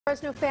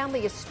Fresno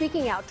family is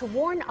speaking out to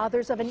warn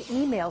others of an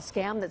email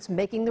scam that's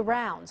making the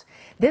rounds.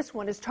 This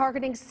one is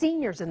targeting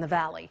seniors in the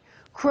valley.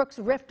 Crooks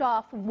ripped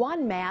off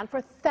one man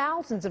for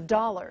thousands of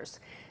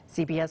dollars.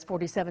 CBS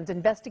 47's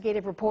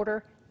investigative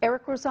reporter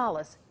Eric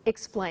Rosales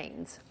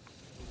explains.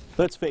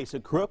 Let's face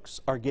it,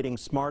 crooks are getting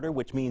smarter,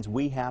 which means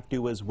we have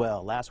to as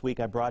well. Last week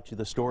I brought you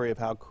the story of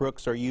how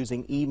crooks are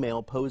using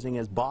email posing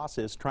as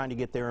bosses, trying to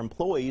get their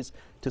employees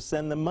to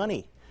send them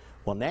money.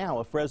 Well, now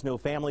a Fresno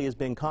family has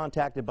been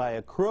contacted by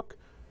a crook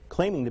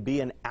claiming to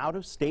be an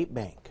out-of-state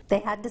bank. They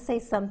had to say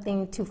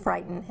something to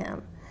frighten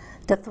him,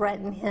 to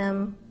threaten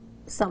him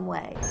some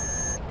way.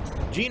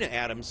 Gina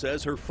Adams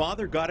says her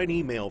father got an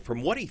email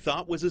from what he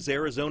thought was his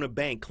Arizona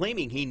bank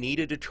claiming he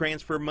needed to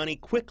transfer money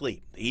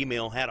quickly. The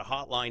email had a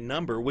hotline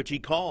number which he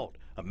called.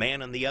 A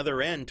man on the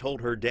other end told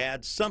her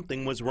dad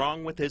something was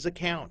wrong with his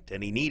account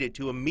and he needed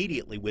to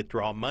immediately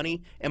withdraw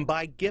money and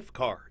buy gift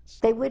cards.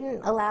 They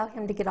wouldn't allow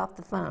him to get off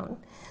the phone.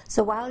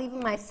 So while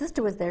even my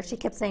sister was there, she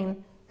kept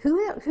saying, who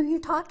are you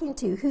talking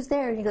to? Who's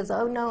there? And he goes,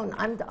 oh no,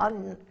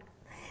 I'm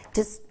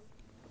just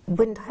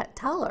wouldn't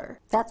tell her.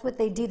 That's what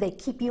they do. They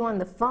keep you on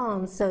the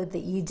phone so that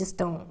you just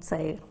don't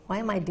say, why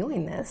am I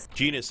doing this?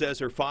 Gina says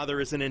her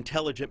father is an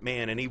intelligent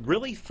man and he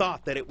really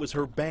thought that it was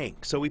her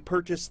bank, so he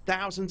purchased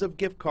thousands of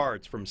gift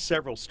cards from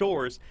several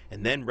stores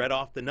and then read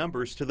off the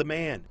numbers to the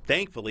man.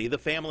 Thankfully, the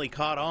family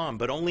caught on,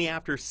 but only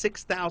after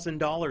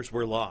 $6,000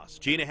 were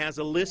lost. Gina has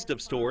a list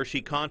of stores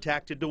she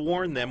contacted to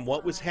warn them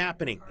what was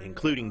happening,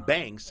 including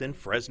banks and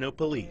Fresno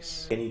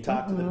police. And you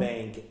talked to the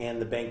bank,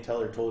 and the bank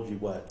teller told you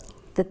what?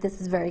 That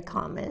this is very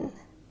common,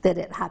 that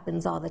it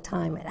happens all the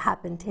time. It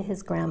happened to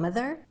his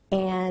grandmother,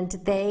 and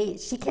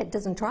she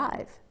doesn't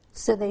drive.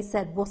 So they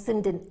said, we'll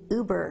send an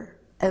Uber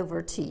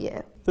over to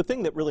you. The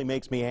thing that really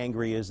makes me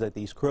angry is that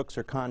these crooks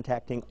are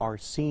contacting our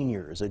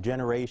seniors, a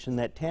generation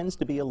that tends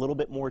to be a little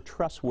bit more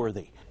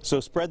trustworthy.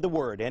 So spread the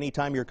word.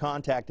 Anytime you're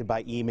contacted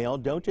by email,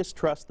 don't just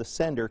trust the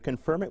sender,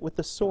 confirm it with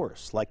the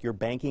source, like your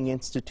banking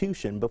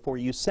institution, before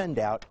you send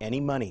out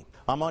any money.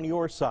 I'm on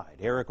your side.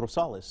 Eric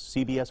Rosales,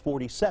 CBS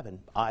 47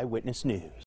 Eyewitness News.